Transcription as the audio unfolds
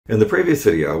In the previous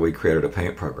video, we created a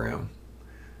paint program.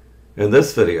 In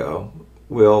this video,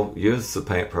 we'll use the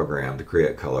paint program to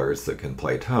create colors that can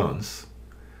play tones.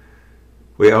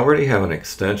 We already have an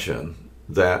extension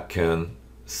that can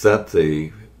set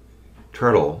the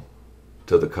turtle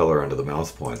to the color under the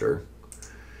mouse pointer,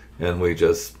 and we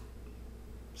just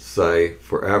say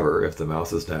forever, if the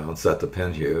mouse is down, set the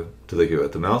pen hue to the hue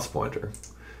at the mouse pointer,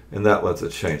 and that lets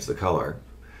it change the color.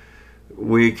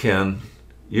 We can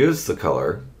use the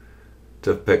color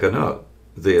to pick a note.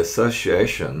 The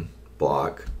association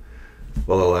block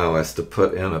will allow us to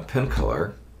put in a pen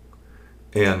color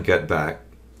and get back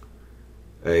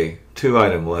a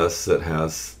two-item list that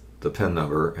has the pen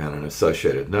number and an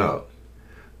associated note.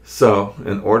 So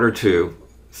in order to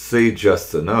see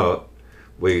just the note,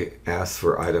 we ask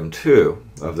for item 2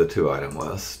 of the two-item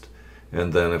list,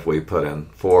 and then if we put in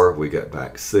 4, we get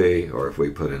back C, or if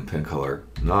we put in pen color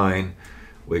 9,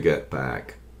 we get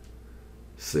back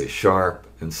C sharp,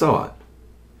 and so on.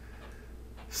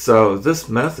 So this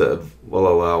method will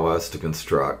allow us to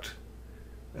construct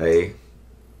a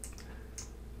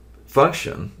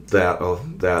function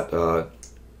that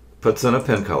puts in a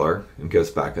pen color and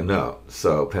gives back a note.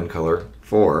 So pen color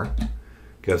 4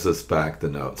 gives us back the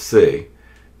note C,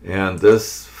 and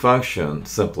this function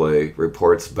simply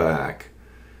reports back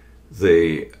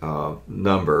the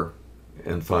number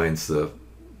and finds the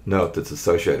note that's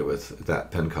associated with that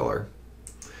pen color.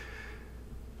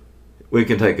 We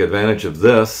can take advantage of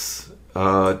this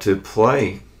to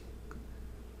play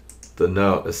the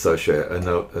note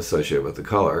associated with the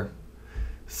color.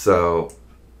 So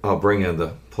I'll bring in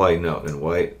the play note in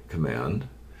white command,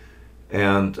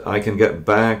 and I can get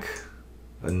back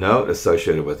a note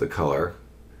associated with the color,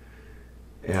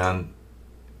 and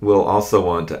we'll also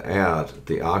want to add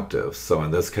the octave. So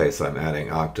in this case I'm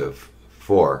adding octave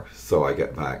 4, so I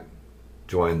get back,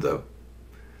 join the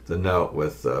note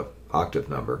with the octave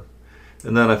number.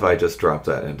 And then if I just drop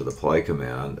that into the play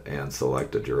command and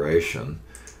select a duration,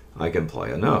 I can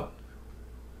play a note.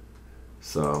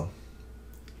 So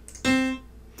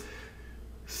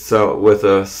with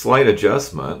a slight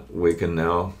adjustment, we can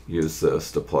now use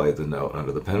this to play the note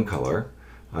under the pen color.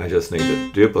 I just need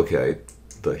to duplicate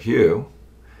the hue,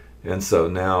 and so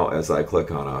now as I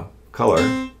click on a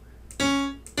color,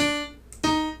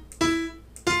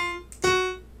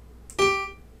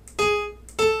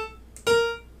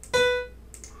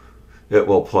 it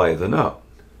will play the note.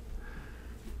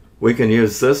 We can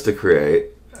use this to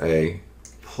create a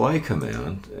play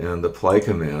command, and the play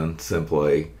command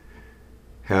simply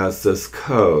has this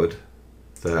code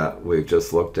that we've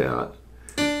just looked at,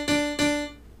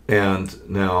 and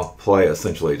now play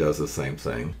essentially does the same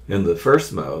thing. In the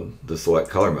first mode, the select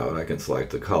color mode, I can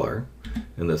select the color.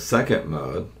 In the second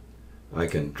mode, I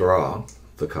can draw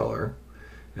the color,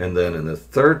 and then in the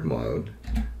third mode,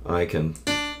 I can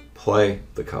play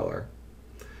the color.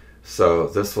 So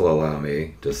this will allow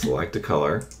me to select a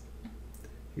color,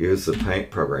 use the paint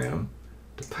program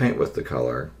to paint with the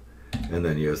color, and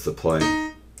then use the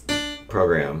play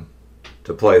program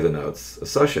to play the notes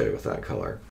associated with that color.